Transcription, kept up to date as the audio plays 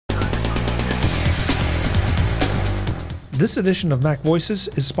This edition of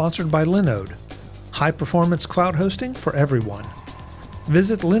MacVoices is sponsored by Linode, high-performance cloud hosting for everyone.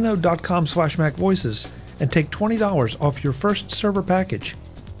 Visit linode.com/MacVoices and take $20 off your first server package.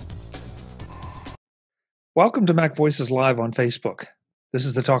 Welcome to MacVoices Live on Facebook. This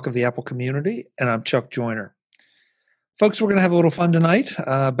is the talk of the Apple community, and I'm Chuck Joyner. Folks, we're going to have a little fun tonight,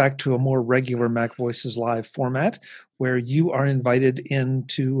 back to a more regular MacVoices Live format, where you are invited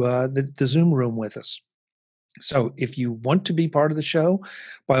into the Zoom room with us. So if you want to be part of the show,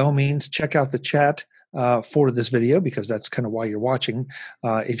 by all means, check out the chat for this video, because that's kind of why you're watching,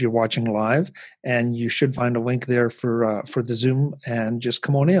 if you're watching live. And you should find a link there for the Zoom, and just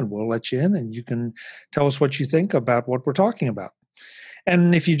come on in. We'll let you in, and you can tell us what you think about what we're talking about.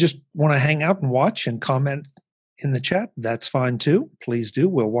 And if you just want to hang out and watch and comment in the chat, that's fine too. Please do.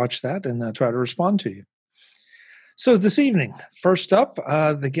 We'll watch that and try to respond to you. So this evening, first up,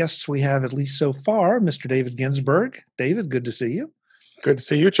 the guests we have, at least so far, Mr. David Ginsburg. David, good to see you. Good to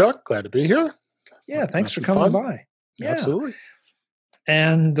see you, Chuck. Glad to be here. Yeah, thanks for coming by. Yeah. Absolutely.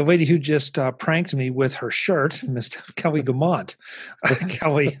 And the lady who just pranked me with her shirt, Miss Kelly Guimont.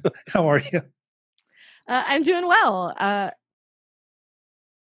 Kelly, how are you? I'm doing well. I'm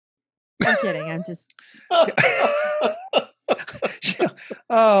kidding. I'm just...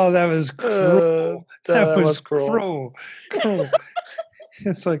 Oh, that was cruel. That was cruel.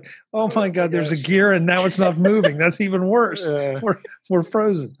 It's like, oh my God, there's a gear and now it's not moving. That's even worse. We're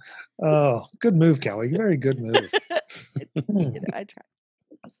frozen. Oh, good move, Kelly. Very good move. I tried.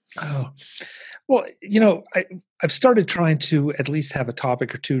 Oh, well, I've started trying to at least have a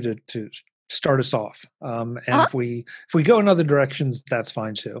topic or two to start us off. And if we go in other directions, that's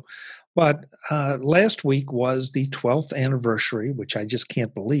fine too. But last week was the 12th anniversary, which I just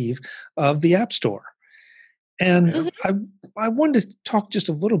can't believe, of the App Store. And I wanted to talk just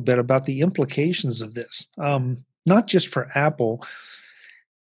a little bit about the implications of this, not just for Apple,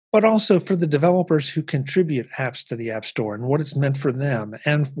 but also for the developers who contribute apps to the App Store, and what it's meant for them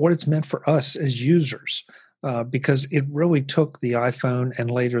and what it's meant for us as users, because it really took the iPhone and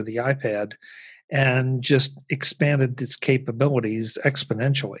later the iPad and just expanded its capabilities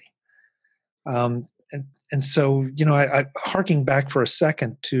exponentially. And so, I harking back for a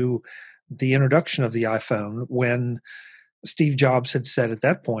second to the introduction of the iPhone, when Steve Jobs had said at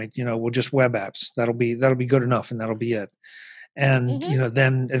that point, we'll just web apps. That'll be good enough, and that'll be it. And,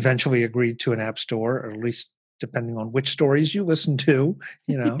 then eventually agreed to an app store, or at least depending on which stories you listen to,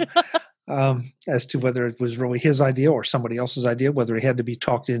 as to whether it was really his idea or somebody else's idea, whether he had to be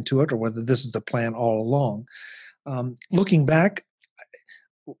talked into it, or whether this is the plan all along. Looking back,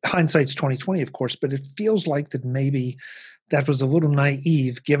 hindsight's 20/20, of course, but it feels like that maybe that was a little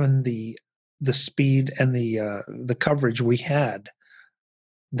naive, given the speed and the coverage we had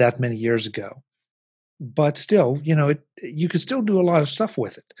that many years ago. But still, you could still do a lot of stuff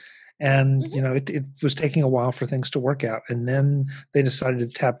with it. And, it was taking a while for things to work out. And then they decided to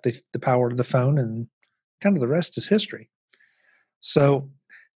tap the power of the phone, and kind of the rest is history. So,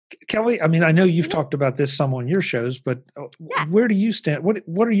 Kelly, I know you've talked about this some on your shows, but where do you stand?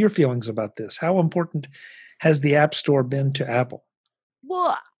 What are your feelings about this? How important has the App Store been to Apple?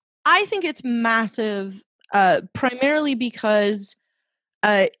 Well, I think it's massive, primarily because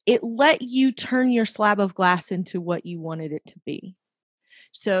it let you turn your slab of glass into what you wanted it to be.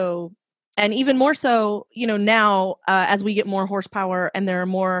 So, and even more so, now as we get more horsepower and there are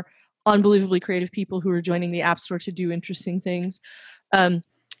more unbelievably creative people who are joining the App Store to do interesting things,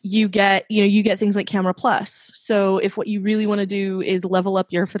 you get things like Camera Plus. So if what you really want to do is level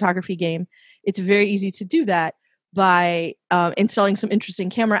up your photography game, it's very easy to do that by installing some interesting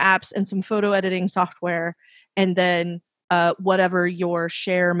camera apps and some photo editing software, and then whatever your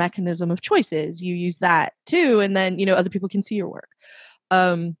share mechanism of choice is, you use that too, and then other people can see your work.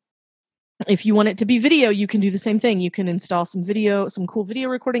 If you want it to be video, you can do the same thing. You can install some cool video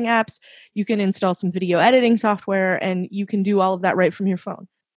recording apps. You can install some video editing software, and you can do all of that right from your phone.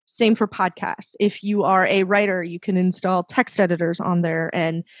 Same for podcasts. If you are a writer, you can install text editors on there,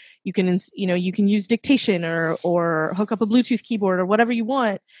 and you can use dictation or hook up a Bluetooth keyboard or whatever you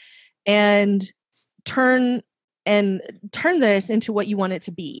want, and turn this into what you want it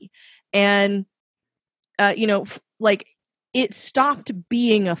to be. And it stopped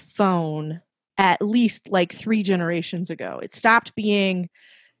being a phone at least 3 generations ago. It stopped being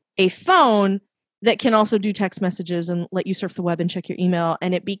a phone that can also do text messages and let you surf the web and check your email.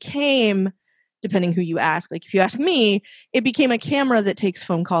 And it became, depending who you ask, if you ask me, it became a camera that takes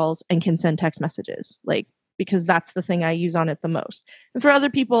phone calls and can send text messages, because that's the thing I use on it the most. And for other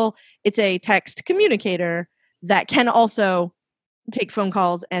people, it's a text communicator that can also take phone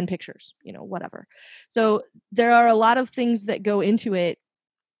calls and pictures, whatever. So there are a lot of things that go into it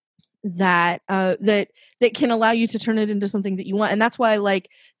that can allow you to turn it into something that you want. And that's why, like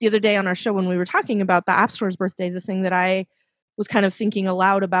the other day on our show when we were talking about the App Store's birthday, the thing that I was kind of thinking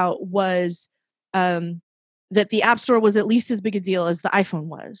aloud about was that the App Store was at least as big a deal as the iPhone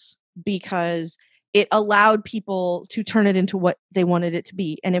was, because it allowed people to turn it into what they wanted it to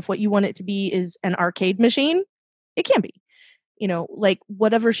be. And if what you want it to be is an arcade machine, it can be. Like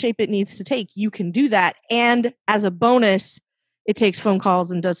whatever shape it needs to take, you can do that. And as a bonus, it takes phone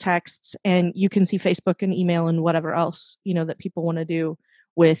calls and does texts, and you can see Facebook and email and whatever else, that people want to do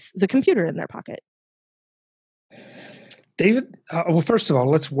with the computer in their pocket. David, well, first of all,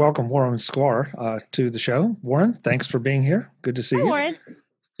 let's welcome Warren Sklar to the show. Warren, thanks for being here. Good to see you. Warren.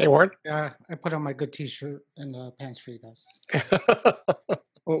 Hey, Warren. Yeah, I put on my good T-shirt and pants for you guys.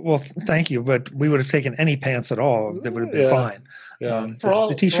 Well, thank you, but we would have taken any pants at all. That would have been fine. Yeah. For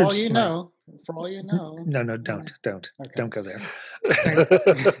all you nice. know. For all you know. No, don't go there.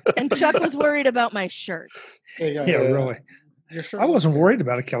 And Chuck was worried about my shirt. Yeah, really. Your shirt I wasn't worried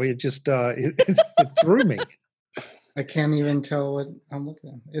about it, Kelly. It just it threw me. I can't even tell what I'm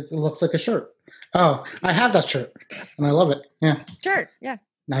looking at. It looks like a shirt. Oh, I have that shirt, and I love it. Yeah. Sure. Yeah.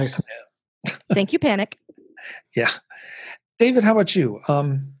 Nice. Thank you, Panic. Yeah. David, how about you?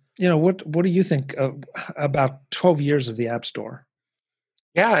 What do you think about 12 years of the App Store?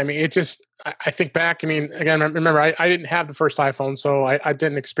 Yeah, I mean, I think back, I mean, again, remember, I didn't have the first iPhone, so I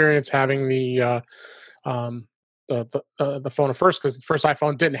didn't experience having the phone at first, because the first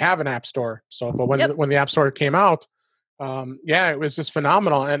iPhone didn't have an App Store. So, but when the App Store came out, it was just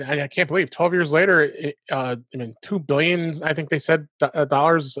phenomenal. And I can't believe 12 years later, $2 billion, I think they said,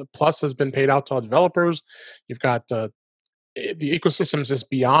 dollars plus has been paid out to all developers. You've got the ecosystem is just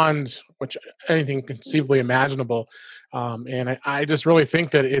beyond which anything conceivably imaginable. And I just really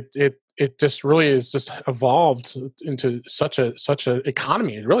think that it just really is just evolved into such a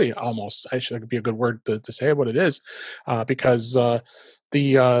economy. It really almost, should be a good word to say what it is, because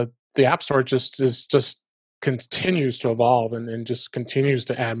the App Store just continues to evolve and just continues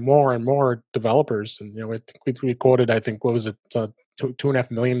to add more and more developers. And we quoted, I think, what was it? 2.5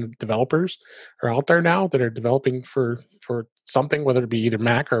 million developers are out there now that are developing for something, whether it be either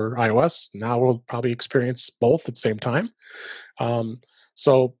Mac or iOS. Now we'll probably experience both at the same time.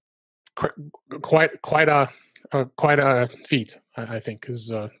 So quite a feat, I think,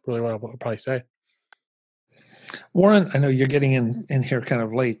 is really what I'll probably say. Warren, I know you're getting in here kind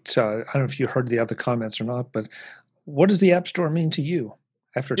of late. I don't know if you heard the other comments or not, but what does the App Store mean to you?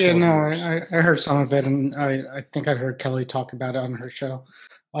 After 12 years. I heard some of it, and I think I heard Kelly talk about it on her show.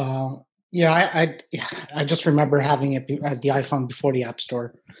 I just remember having it at the iPhone before the App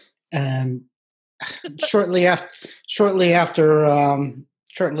Store, and shortly after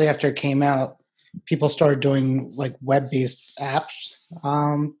it came out, people started doing like web-based apps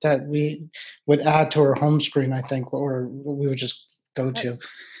that we would add to our home screen, I think, or we would just go to.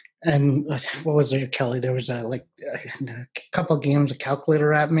 And what was there, Kelly? There was a couple of games, a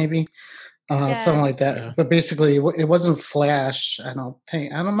calculator app, maybe something like that. Yeah. But basically, it wasn't Flash. I don't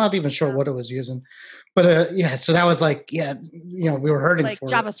think. I'm not even sure what it was using. But so that was we were hurting like for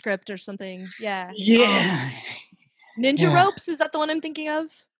JavaScript or something. Yeah. Yeah. Ninja Ropes, is that the one I'm thinking of?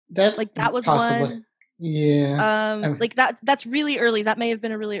 That was possibly one. Yeah. That's really early. That may have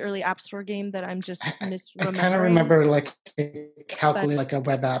been a really early App Store game that I'm just misremembering. I kind of remember calculate like a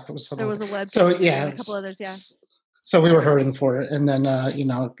web app or something. There was a web. So yeah, a couple others. Yeah. So we were hurting for it, and then a year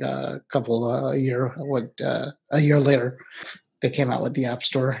later, they came out with the App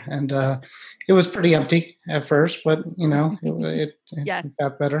Store, and it was pretty empty at first, but it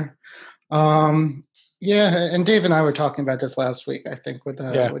got better. And Dave and I were talking about this last week, I think, with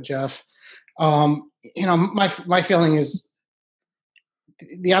Jeff. My feeling is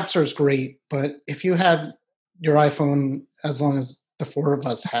the App Store is great, but if you had your iPhone as long as the four of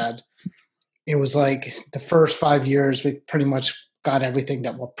us had, it was like the first 5 years we pretty much got everything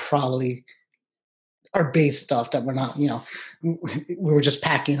that will probably our base stuff that we're not, we were just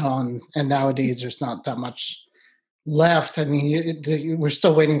packing on, and nowadays there's not that much left. I mean, we're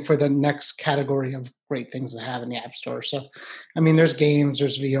still waiting for the next category of great things to have in the App Store. So, I mean, there's games,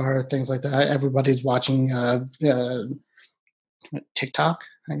 there's VR, things like that. Everybody's watching TikTok,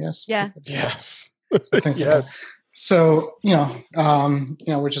 I guess. Yeah. Yes. Things like that. So,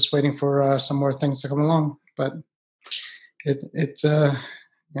 we're just waiting for some more things to come along. But I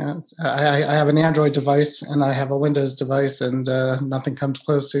have an Android device and I have a Windows device, and nothing comes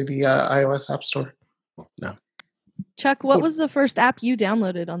close to the iOS App Store. No. Chuck, what was the first app you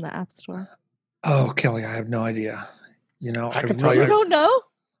downloaded on the App Store? Oh, Kelly, I have no idea. I can tell you. You don't know?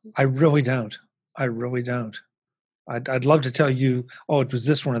 I really don't. I really don't. I'd love to tell you, oh, it was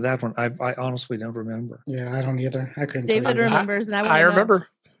this one or that one. I honestly don't remember. Yeah, I don't either. I couldn't David tell you. remembers, and I I remember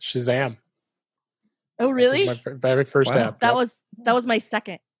Shazam. Oh, really? My very first Wow. app. That Yep. was my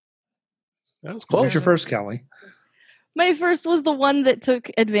second. That was What close. was your first, Kelly? My first was the one that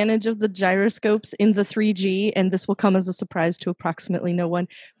took advantage of the gyroscopes in the 3G, and this will come as a surprise to approximately no one.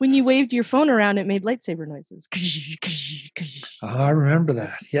 When you waved your phone around, it made lightsaber noises. Oh, I remember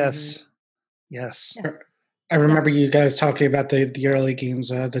that. Yes. Yes. Yeah. I remember you guys talking about the early games,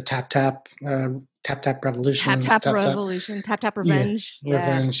 the Tap Revolution, Tap Revolution, Tap Revenge. Yeah,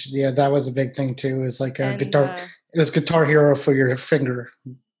 Revenge. Yeah, that was a big thing too. It was like a And, guitar. It was Guitar Hero for your finger,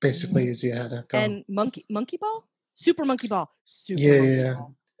 basically, as you had to go. And Monkey Ball, Super Monkey Ball, Yeah.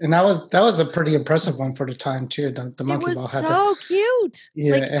 And that was a pretty impressive one for the time too. The Monkey Ball had so cute.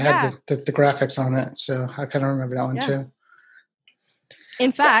 Yeah, it had the graphics on it, so I kind of remember that one too.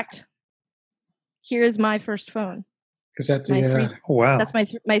 In fact, here is my first phone. Is that wow? That's my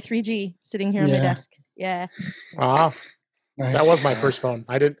 3G sitting here on my desk. Yeah. Wow. Nice. That was my first phone.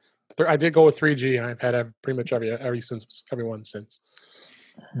 I did go with 3G, and I've had pretty much everyone since.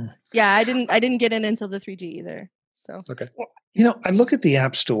 Yeah, I didn't get in until the 3G either. So okay. Well, I look at the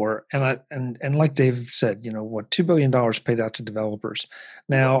App Store, and like Dave said, what $2 billion paid out to developers.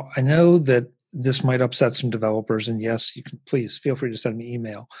 Now I know that this might upset some developers, and yes, you can please feel free to send me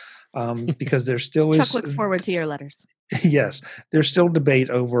email because there still is. Chuck looks forward to your letters. Yes, there's still debate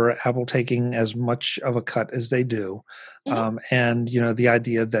over Apple taking as much of a cut as they do, and the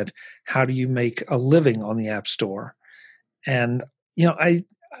idea that how do you make a living on the App Store, and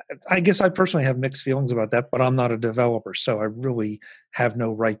I guess I personally have mixed feelings about that, but I'm not a developer, so I really have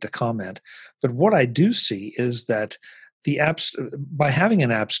no right to comment. But what I do see is that the apps, by having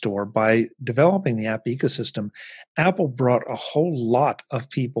an app store, by developing the app ecosystem, Apple brought a whole lot of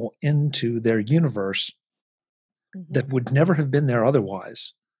people into their universe that would never have been there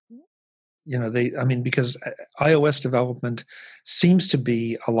otherwise. Because iOS development seems to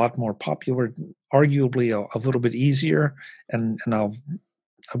be a lot more popular, arguably a little bit easier, and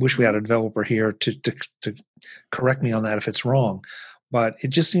I wish we had a developer here to correct me on that if it's wrong. But it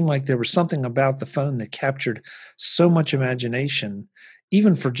just seemed like there was something about the phone that captured so much imagination,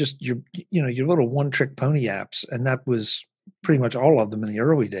 even for just your little one-trick pony apps, and that was pretty much all of them in the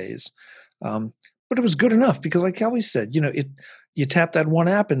early days. But it was good enough because, like Kelly said, you tap that one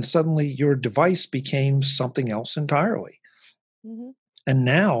app and suddenly your device became something else entirely. Mm-hmm. And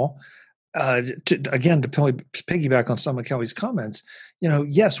now, to piggyback on some of Kelly's comments,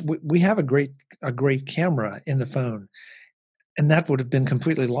 yes, we have a great camera in the phone. And that would have been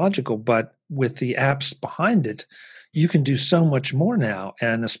completely logical, but with the apps behind it, you can do so much more now.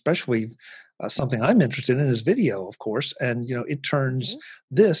 And especially something I'm interested in is video, of course. And, it turns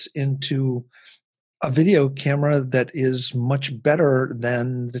this into a video camera that is much better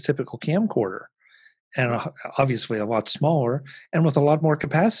than the typical camcorder, and obviously a lot smaller and with a lot more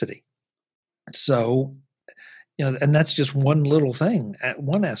capacity. So, and that's just one little thing,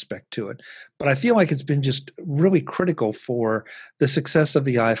 one aspect to it. But I feel like it's been just really critical for the success of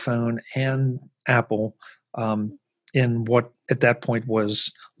the iPhone and Apple in what at that point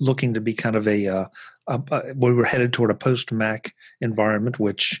was looking to be kind of we were headed toward a post-Mac environment,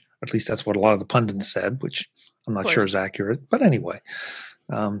 which at least that's what a lot of the pundits said, which I'm not sure is accurate. But anyway,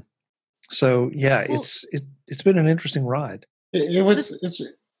 so yeah, it's been an interesting ride.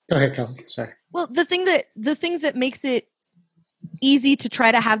 Go ahead, Kelly. Sorry. Well, the thing that makes it easy to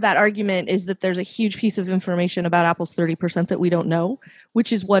try to have that argument is that there's a huge piece of information about Apple's 30% that we don't know,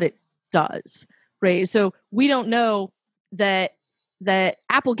 which is what it does, right? So we don't know that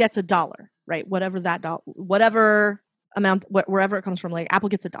Apple gets $1, right? Whatever that whatever amount, wherever it comes from, like Apple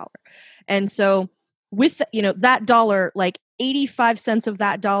gets $1, and so with that dollar, like 85 cents of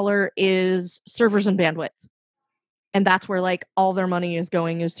that dollar is servers and bandwidth. And that's where like all their money is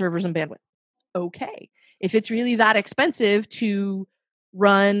going, is servers and bandwidth. Okay. If it's really that expensive to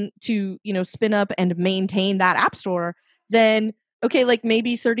spin up and maintain that app store, then okay, like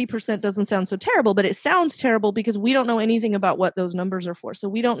maybe 30% doesn't sound so terrible, but it sounds terrible because we don't know anything about what those numbers are for. So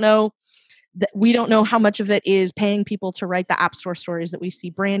we don't know how much of it is paying people to write the app store stories that we see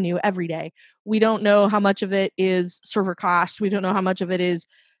brand new every day. We don't know how much of it is server cost. We don't know how much of it is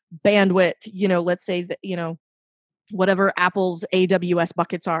bandwidth. Let's say that, whatever Apple's AWS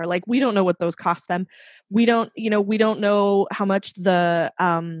buckets are, like we don't know what those cost them. We don't know how much the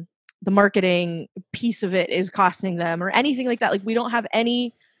marketing piece of it is costing them or anything like that. Like we don't have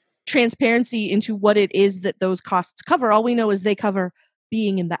any transparency into what it is that those costs cover. All we know is they cover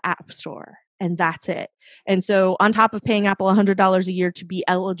being in the app store. and that's it. And so on top of paying Apple $100 a year to be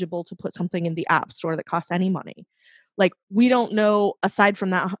eligible to put something in the App Store that costs any money, like we don't know aside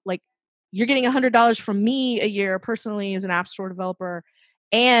from that, like you're getting $100 from me a year personally as an App Store developer,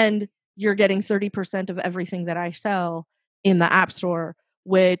 and you're getting 30% of everything that I sell in the App Store,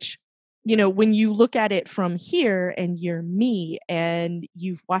 which, you know, when you look at it from here and you're me and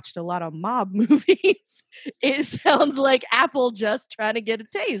you've watched a lot of mob movies, it sounds like Apple just trying to get a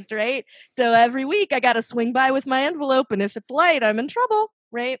taste, right? So every week I got to swing by with my envelope, and if it's light, I'm in trouble,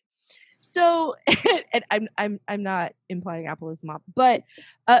 right? So, and I'm not implying Apple is mob, but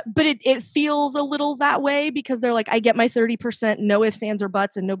it feels a little that way because they're like, I get my 30%, no ifs, ands, or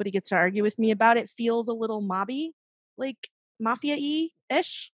buts, and nobody gets to argue with me about it. Feels a little mobby, like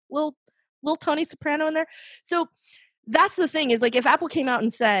mafia-y-ish, little Tony Soprano in there. So that's the thing is like, if Apple came out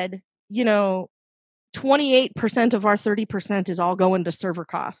and said, you know, 28% of our 30% is all going to server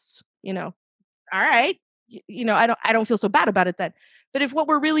costs, you know, all right, you know, I don't feel so bad about it then. But if what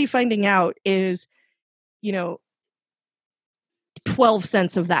we're really finding out is, you know, 12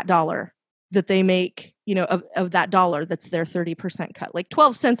 cents of that dollar that they make, you know, of that dollar, that's their 30% cut, like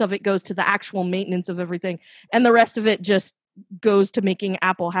 12 cents of it goes to the actual maintenance of everything. And the rest of it just goes to making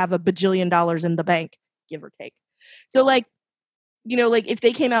Apple have $1 bajillion in the bank, give or take. So like, you know, like if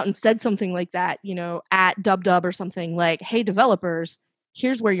they came out and said something like that, you know, at Dub or something like, hey, developers,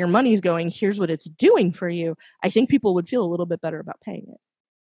 here's where your money's going, here's what it's doing for you, I think people would feel a little bit better about paying it.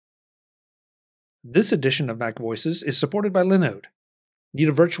 This edition of MacVoices is supported by Linode. Need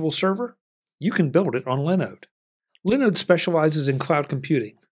a virtual server? You can build it on Linode. Linode specializes in cloud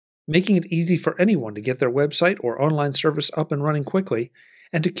computing, making it easy for anyone to get their website or online service up and running quickly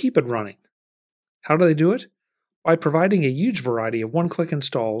and to keep it running. How do they do it? By providing a huge variety of one-click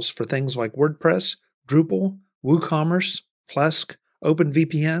installs for things like WordPress, Drupal, WooCommerce, Plesk,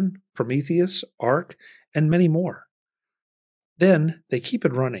 OpenVPN, Prometheus, Arc, and many more. Then they keep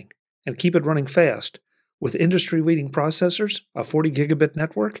it running, and keep it running fast, with industry-leading processors, a 40 gigabit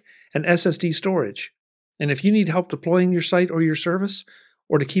network, and SSD storage. And if you need help deploying your site or your service,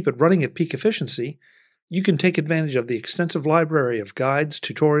 or to keep it running at peak efficiency, you can take advantage of the extensive library of guides,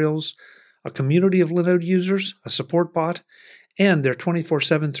 tutorials, a community of Linode users, a support bot, and their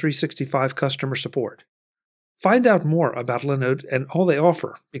 24/7 365 customer support. Find out more about Linode and all they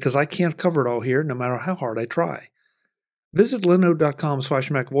offer, because I can't cover it all here no matter how hard I try. Visit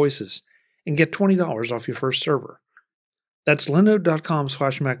linode.com/MacVoices and get $20 off your first server. That's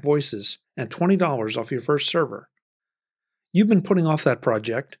linode.com/MacVoices and $20 off your first server. You've been putting off that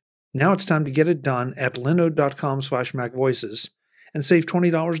project. Now it's time to get it done at linode.com/MacVoices and save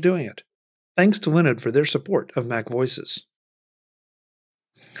 $20 doing it. Thanks to Linode for their support of MacVoices.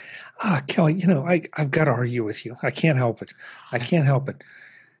 Kelly, you know, I've got to argue with you. I can't help it.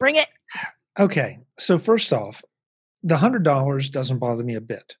 Bring it. Okay, so first off, the $100 doesn't bother me a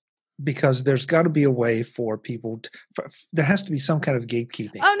bit because there's got to be a way for people there has to be some kind of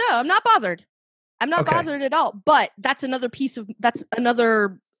gatekeeping. Oh, no, I'm not bothered. I'm not bothered at all. But that's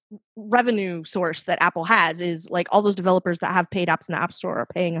another revenue source that Apple has is like all those developers that have paid apps in the App Store are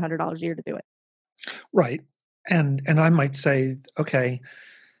paying $100 a year to do it. Right. And I might say, okay,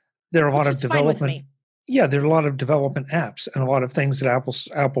 there are a lot of development. Yeah, there are a lot of development apps and a lot of things that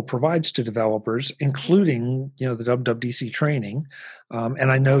Apple provides to developers, including, you know, the WWDC training.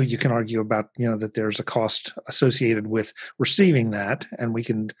 And I know you can argue about, you know, that there's a cost associated with receiving that,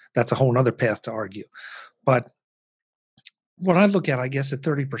 and that's a whole other path to argue. But what I look at, I guess, at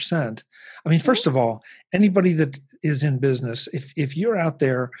 30%, I mean, first of all, anybody that is in business, if you're out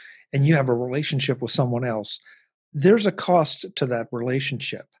there and you have a relationship with someone else, there's a cost to that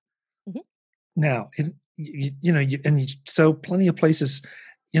relationship. Mm-hmm. Now, so plenty of places,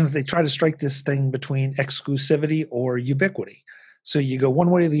 you know, they try to strike this thing between exclusivity or ubiquity. So you go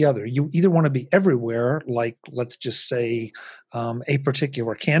one way or the other. You either want to be everywhere, like let's just say a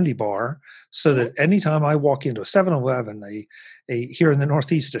particular candy bar, so that anytime I walk into a 7-Eleven, a here in the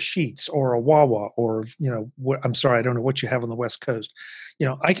Northeast, a Sheetz or a Wawa, or I'm sorry, I don't know what you have on the West Coast. You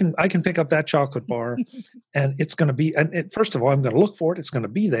know, I can pick up that chocolate bar, and it's going to be. And first of all, I'm going to look for it. It's going to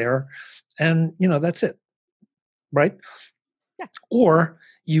be there, and that's it, right? Yeah. Or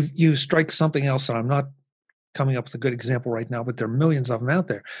you strike something else, and I'm not coming up with a good example right now, but there are millions of them out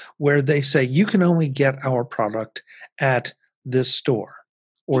there where they say you can only get our product at this store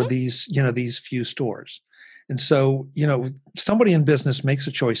or these few stores. And so, somebody in business makes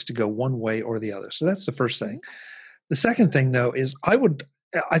a choice to go one way or the other. So that's the first thing. The second thing, though, is I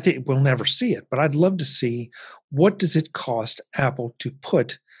think we'll never see it, but I'd love to see what does it cost Apple to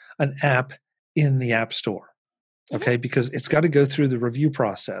put an app in the App Store, okay? Because it's got to go through the review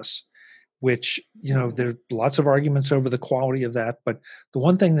process. which, there are lots of arguments over the quality of that. But the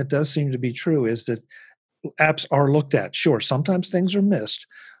one thing that does seem to be true is that apps are looked at. Sure, sometimes things are missed,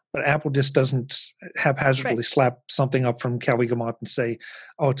 but Apple just doesn't haphazardly slap something up from Kelly Guimont and say,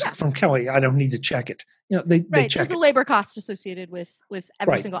 "Oh, it's from Kelly. I don't need to check it." They check There's it. a labor cost associated with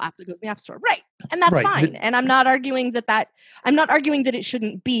every single app that goes in the App Store, right? And that's fine. And I'm not arguing that I'm not arguing that it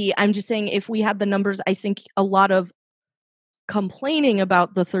shouldn't be. I'm just saying if we had the numbers, I think a lot of complaining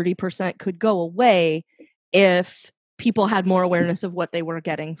about the 30% could go away if people had more awareness of what they were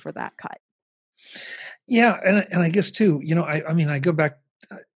getting for that cut. Yeah, and I guess too, I go back.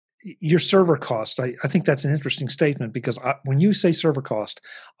 Your server cost, I think that's an interesting statement because when you say server cost,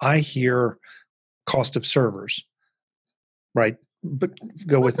 I hear cost of servers, right? But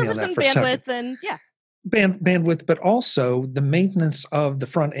go with me on that for a second. And bandwidth, but also the maintenance of the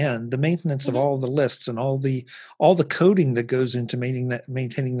front end, the maintenance of all the lists and all the coding that goes into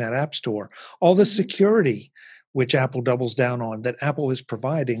maintaining that app store, all the security which Apple doubles down on that Apple is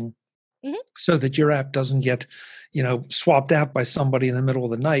providing. So that your app doesn't get, swapped out by somebody in the middle of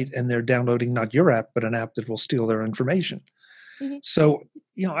the night and they're downloading not your app, but an app that will steal their information. So,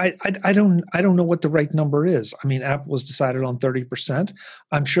 I don't know what the right number is. I mean, Apple has decided on 30%.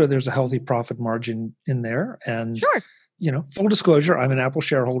 I'm sure there's a healthy profit margin in there. And, full disclosure, I'm an Apple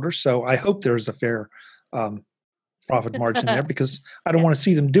shareholder, so I hope there's a fair profit margin there because I don't want to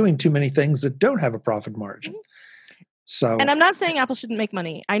see them doing too many things that don't have a profit margin. So, and I'm not saying Apple shouldn't make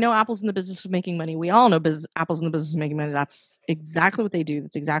money. I know Apple's in the business of making money. We all know Apple's in the business of making money. That's exactly what they do.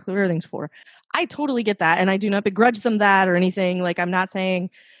 That's exactly what everything's for. I totally get that. And I do not begrudge them that or anything. Like, I'm not saying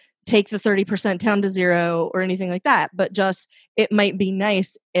take the 30% down to zero or anything like that. But just, it might be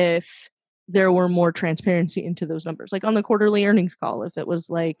nice if there were more transparency into those numbers. Like on the quarterly earnings call, if it was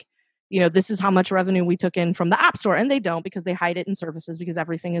like, this is how much revenue we took in from the App Store. And they don't because they hide it in services because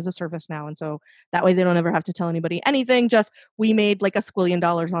everything is a service now. And so that way they don't ever have to tell anybody anything. Just we made like $1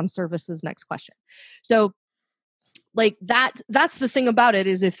 squillion on services. Next question. So like that's the thing about it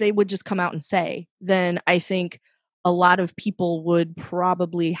is if they would just come out and say, then I think a lot of people would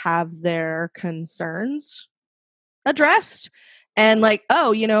probably have their concerns addressed. And like,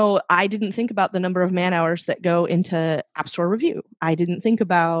 I didn't think about the number of man hours that go into App Store review. I didn't think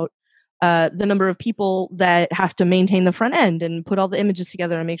about the number of people that have to maintain the front end and put all the images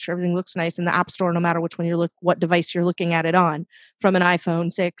together and make sure everything looks nice in the App Store, no matter which one what device you're looking at it on, from an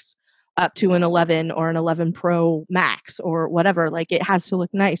iPhone 6 up to an 11 or an 11 Pro Max or whatever. Like it has to look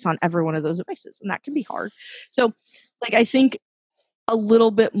nice on every one of those devices, and that can be hard. So, like I think a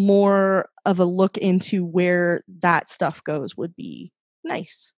little bit more of a look into where that stuff goes would be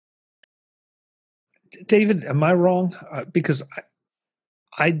nice. David, am I wrong? Because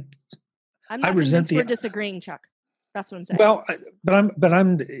I'm not convinced we're disagreeing, Chuck. That's what I'm saying. Well, but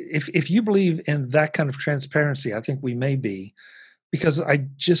I'm if you believe in that kind of transparency, I think we may be, because I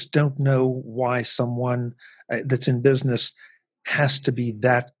just don't know why someone that's in business has to be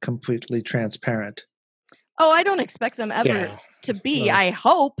that completely transparent. Oh, I don't expect them ever to be. No. I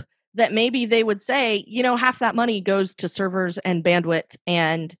hope that maybe they would say, half that money goes to servers and bandwidth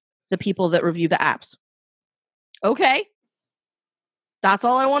and the people that review the apps. Okay. That's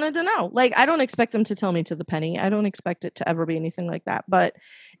all I wanted to know. Like, I don't expect them to tell me to the penny. I don't expect it to ever be anything like that. But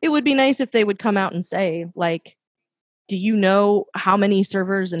it would be nice if they would come out and say, like, do you know how many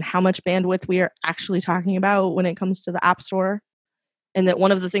servers and how much bandwidth we are actually talking about when it comes to the App Store? And that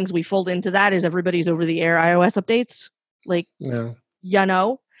one of the things we fold into that is everybody's over-the-air iOS updates. Like,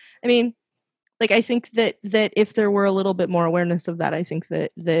 I mean, like, I think that if there were a little bit more awareness of that, I think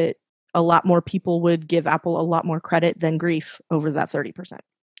that a lot more people would give Apple a lot more credit than grief over that 30%. I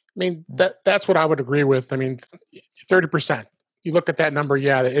mean, that's what I would agree with. I mean, 30%. You look at that number,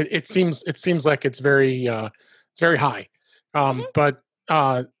 it seems like it's very high. But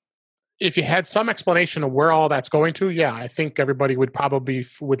if you had some explanation of where all that's going to, I think everybody would probably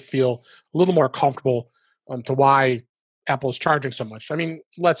feel a little more comfortable to why Apple is charging so much. I mean,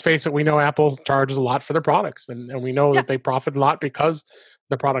 let's face it, we know Apple charges a lot for their products, and we know that they profit a lot because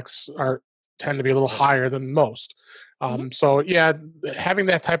the products tend to be a little higher than most. So having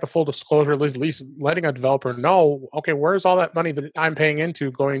that type of full disclosure, at least letting a developer know, okay, where's all that money that I'm paying into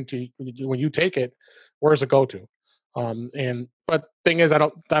going to when you take it? Where does it go to? But thing is, I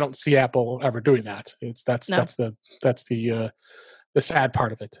don't see Apple ever doing that. That's the sad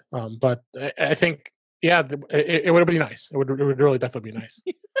part of it. But I think it would be nice. It would really definitely be nice.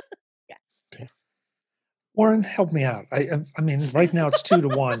 Yes. Okay. Warren, help me out. I mean, right now it's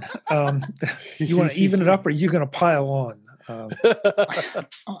 2-1. You want to even it up, or are you going to pile on? I'm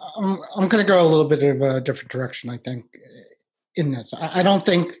going to go a little bit of a different direction, I think, in this. I don't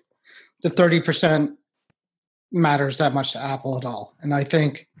think the 30% matters that much to Apple at all. And I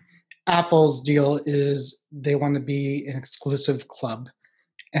think Apple's deal is they want to be an exclusive club,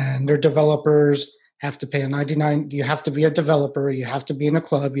 and their developers have to pay a 99. You have to be a developer. You have to be in a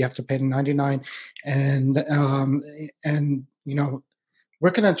club. You have to pay the 99, and you know,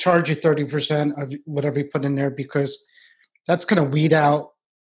 we're going to charge you 30% of whatever you put in there, because that's going to weed out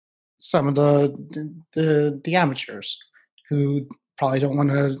some of the amateurs who probably don't want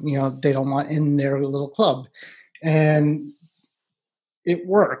to, you know, they don't want in their little club. And it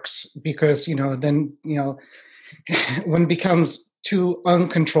works because, you know, then, you know, when it becomes too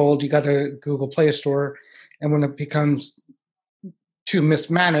uncontrolled, you got a Google Play Store. And when it becomes too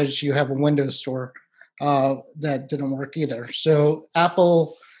mismanaged, you have a Windows Store that didn't work either. So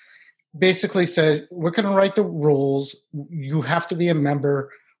Apple basically said, we're going to write the rules. You have to be a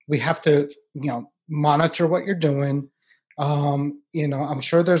member. We have to, you know, monitor what you're doing. You know, I'm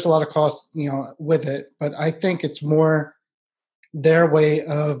sure there's a lot of costs, you know, with it, but I think it's more their way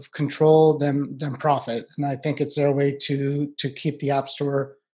of control than profit. And I think it's their way to keep the App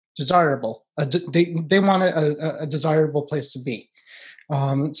Store desirable. They want a desirable place to be.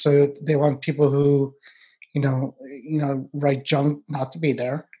 So they want people who, you know, write junk not to be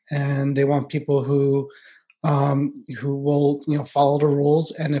there. And they want people who will, you know, follow the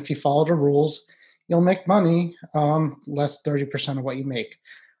rules. And if you follow the rules, you'll make money, less 30% of what you make.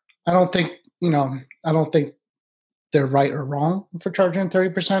 I don't think they're right or wrong for charging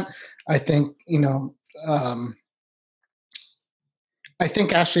 30%. I think, you know, I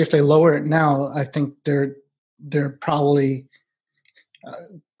think actually if they lower it now, I think they're probably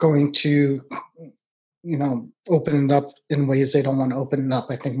going to, you know, open it up in ways they don't want to open it up.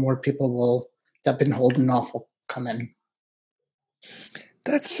 I think more people that have been holding off will come in.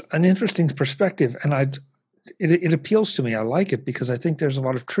 That's an interesting perspective, and it appeals to me. I like it because I think there's a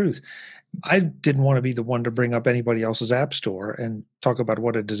lot of truth. I didn't want to be the one to bring up anybody else's app store and talk about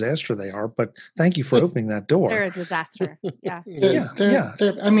what a disaster they are, but thank you for opening that door. They're a disaster. Yeah.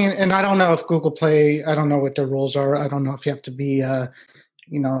 I mean, and I don't know if Google Play, I don't know what their rules are. I don't know if you have to be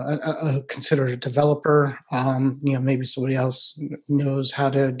you know, considered a developer. You know, maybe somebody else knows how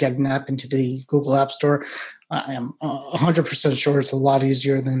to get an app into the Google App Store. I am 100% sure it's a lot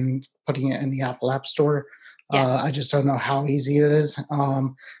easier than putting it in the Apple App Store. Yes. I just don't know how easy it is.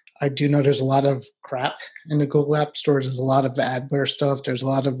 I do know there's a lot of crap in the Google App Store. There's a lot of adware stuff. There's a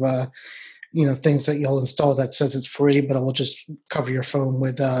lot of you know, things that you'll install that says it's free, but it will just cover your phone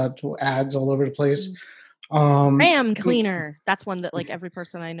with ads all over the place. Mm-hmm. RAM cleaner. That's one that like every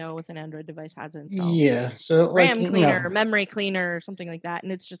person I know with an Android device has installed. Yeah. So RAM cleaner, memory cleaner, something like that.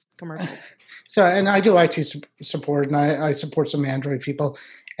 And it's just commercials. So, and I do IT support, and I support some Android people,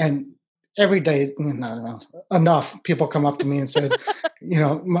 and every day, enough people come up to me and said,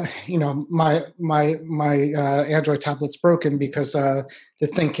 my Android tablet's broken because the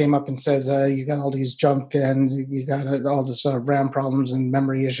thing came up and says you got all these junk and you got all this RAM problems and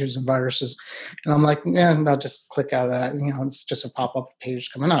memory issues and viruses, and I'm like, I'll just click out of that. You know, it's just a pop-up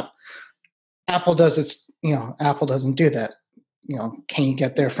page coming up. Apple does Apple doesn't do that. You know, can you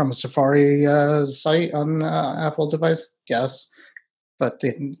get there from a Safari site on Apple device? Yes. But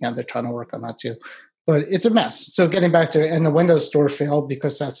they're trying to work on that too. But it's a mess. So getting back to it, and the Windows Store failed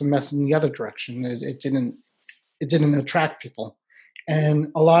because that's a mess in the other direction. It didn't attract people.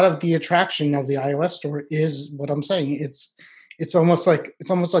 And a lot of the attraction of the iOS Store is what I'm saying. It's almost like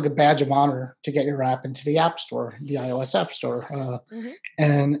a badge of honor to get your app into the App Store, the iOS App Store.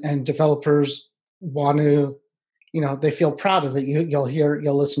 And developers want to, they feel proud of it.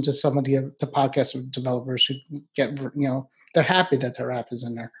 You'll listen to some of the podcasts of developers who get, they're happy that their app is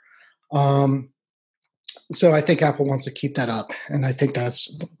in there. So I think Apple wants to keep that up, and I think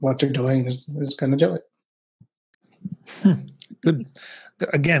that's what they're doing is going to do it. Good.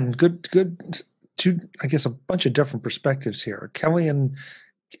 Again, good. Two, I guess, a bunch of different perspectives here. Kelly and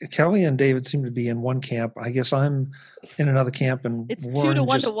David seem to be in one camp. I guess I'm in another camp, and it's Warren 2 to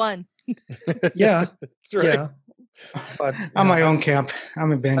 1 to 1. Yeah, that's right. Yeah. But I'm my own camp.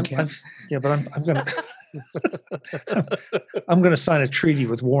 I'm a band camp. But I'm gonna. I'm going to sign a treaty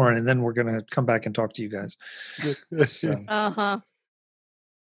with Warren, and then we're going to come back and talk to you guys. So,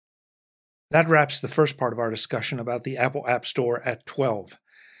 That wraps the first part of our discussion about the Apple App Store at 12.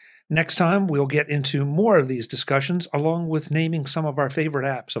 Next time, we'll get into more of these discussions, along with naming some of our favorite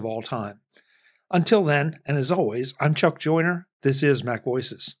apps of all time. Until then, and as always, I'm Chuck Joyner. This is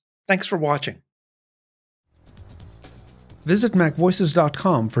MacVoices. Thanks for watching. Visit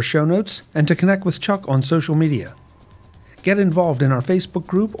MacVoices.com for show notes and to connect with Chuck on social media. Get involved in our Facebook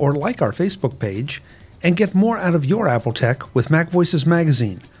group or like our Facebook page, and get more out of your Apple tech with MacVoices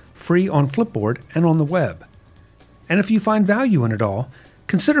Magazine, free on Flipboard and on the web. And if you find value in it all,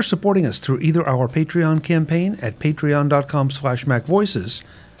 consider supporting us through either our Patreon campaign at patreon.com/MacVoices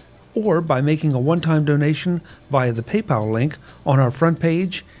or by making a one-time donation via the PayPal link on our front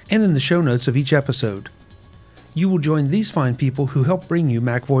page and in the show notes of each episode. You will join these fine people who help bring you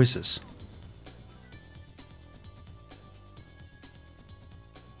Mac Voices.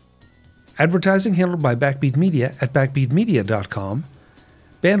 Advertising handled by Backbeat Media at backbeatmedia.com.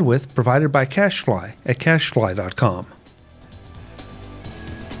 Bandwidth provided by CacheFly at cachefly.com.